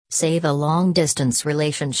Save a long-distance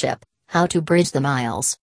relationship, how to bridge the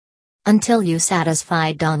miles. Until you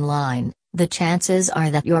satisfied online, the chances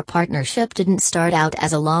are that your partnership didn't start out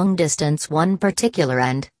as a long-distance one particular,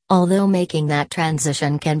 and, although making that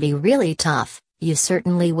transition can be really tough, you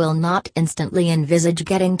certainly will not instantly envisage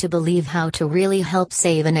getting to believe how to really help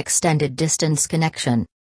save an extended distance connection.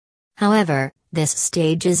 However, this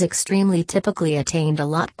stage is extremely typically attained a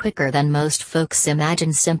lot quicker than most folks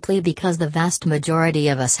imagine, simply because the vast majority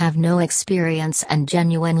of us have no experience and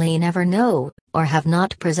genuinely never know, or have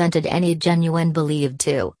not presented any genuine believed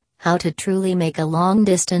to, how to truly make a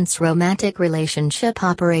long-distance romantic relationship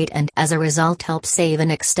operate and as a result help save an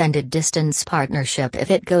extended distance partnership if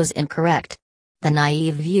it goes incorrect. The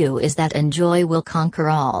naive view is that enjoy will conquer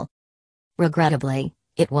all. Regrettably,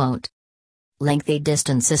 it won't. Lengthy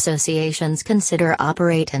distance associations consider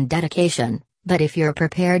operate and dedication, but if you're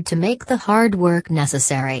prepared to make the hard work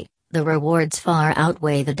necessary, the rewards far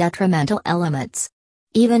outweigh the detrimental elements.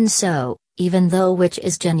 Even so, even though which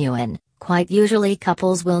is genuine, quite usually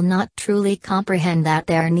couples will not truly comprehend that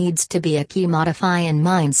there needs to be a key modifying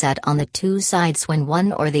mindset on the two sides when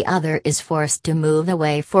one or the other is forced to move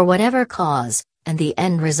away for whatever cause. And the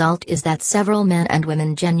end result is that several men and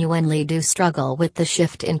women genuinely do struggle with the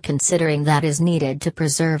shift in considering that is needed to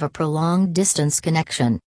preserve a prolonged distance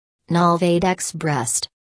connection. Nalvade expressed.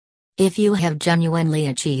 If you have genuinely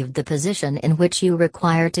achieved the position in which you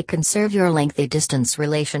require to conserve your lengthy distance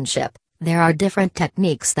relationship, there are different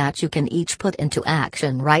techniques that you can each put into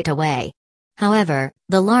action right away. However,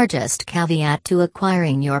 the largest caveat to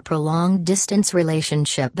acquiring your prolonged distance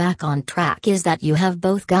relationship back on track is that you have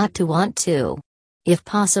both got to want to. If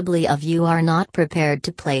possibly of you are not prepared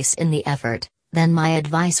to place in the effort, then my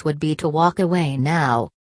advice would be to walk away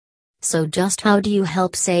now. So just how do you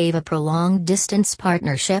help save a prolonged distance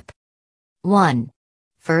partnership? 1.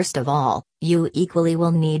 First of all, you equally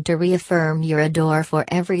will need to reaffirm your adore for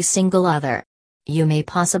every single other. You may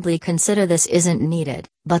possibly consider this isn't needed,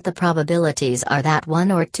 but the probabilities are that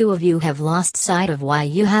one or two of you have lost sight of why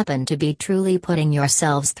you happen to be truly putting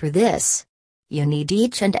yourselves through this. You need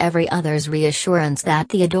each and every other's reassurance that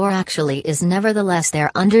the adore actually is nevertheless there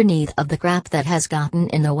underneath of the crap that has gotten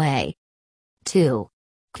in the way. 2.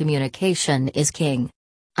 Communication is king.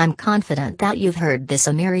 I'm confident that you've heard this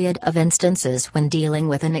a myriad of instances when dealing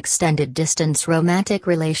with an extended distance romantic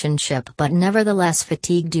relationship, but nevertheless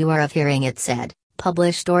fatigued you are of hearing it said,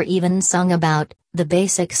 published or even sung about. The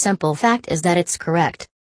basic simple fact is that it's correct.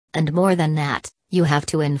 And more than that, you have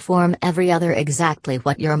to inform every other exactly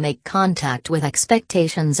what your make contact with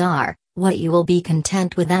expectations are, what you will be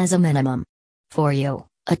content with as a minimum. For you,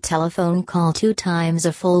 a telephone call 2 times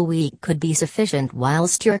a full week could be sufficient,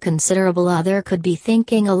 whilst your considerable other could be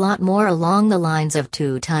thinking a lot more along the lines of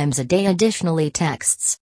 2 times a day. Additionally,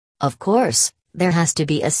 texts. Of course, there has to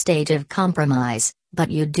be a stage of compromise,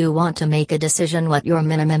 but you do want to make a decision what your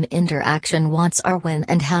minimum interaction wants are, when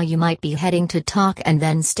and how you might be heading to talk, and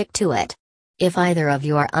then stick to it. If either of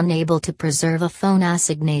you are unable to preserve a phone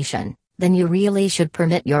assignation, then you really should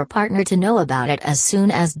permit your partner to know about it as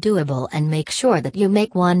soon as doable and make sure that you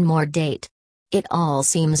make one more date. It all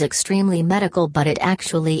seems extremely medical, but it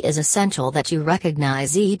actually is essential that you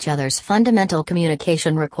recognize each other's fundamental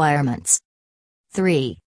communication requirements.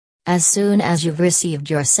 3. As soon as you've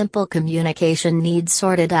received your simple communication needs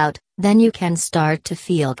sorted out, then you can start to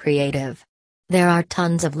feel creative. There are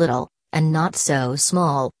tons of little, and not so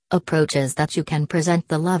small, approaches that you can present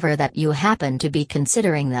the lover that you happen to be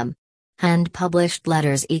considering them. Hand-published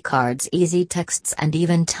letters, e-cards, easy texts, and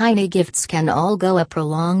even tiny gifts can all go a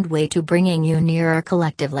prolonged way to bringing you nearer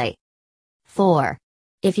collectively. 4.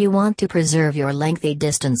 If you want to preserve your lengthy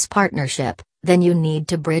distance partnership, then you need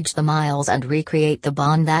to bridge the miles and recreate the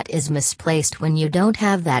bond that is misplaced when you don't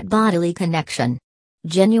have that bodily connection.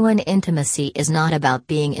 Genuine intimacy is not about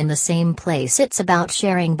being in the same place, it's about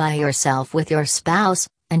sharing by yourself with your spouse,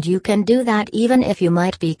 and you can do that even if you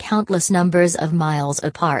might be countless numbers of miles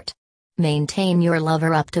apart. Maintain your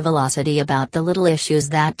lover up to velocity about the little issues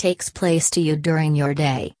that takes place to you during your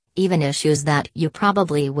day, even issues that you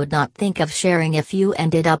probably would not think of sharing if you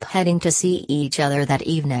ended up heading to see each other that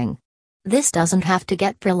evening. This doesn't have to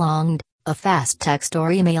get prolonged, a fast text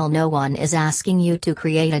or email. No one is asking you to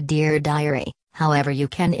create a Dear Diary, however you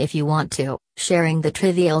can if you want to. Sharing the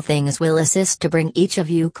trivial things will assist to bring each of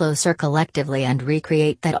you closer collectively and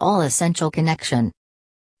recreate that all-essential connection.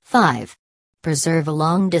 5. Preserve a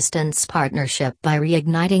long-distance partnership by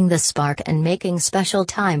reigniting the spark and making special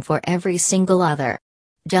time for every single other.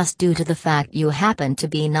 Just due to the fact you happen to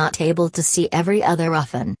be not able to see every other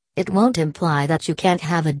often, it won't imply that you can't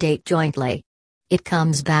have a date jointly. It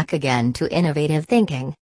comes back again to innovative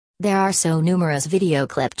thinking. There are so numerous video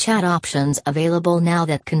clip chat options available now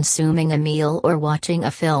that consuming a meal or watching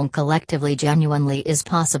a film collectively genuinely is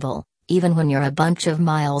possible, even when you're a bunch of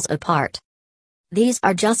miles apart. These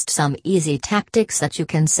are just some easy tactics that you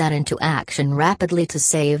can set into action rapidly to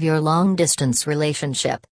save your long-distance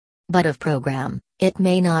relationship. But of program, it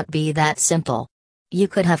may not be that simple. You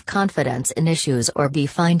could have confidence in issues or be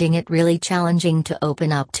finding it really challenging to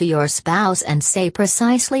open up to your spouse and say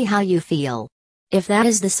precisely how you feel. If that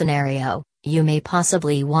is the scenario, you may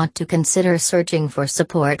possibly want to consider searching for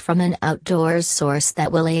support from an outdoors source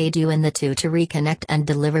that will aid you in the two to reconnect and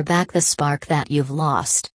deliver back the spark that you've lost.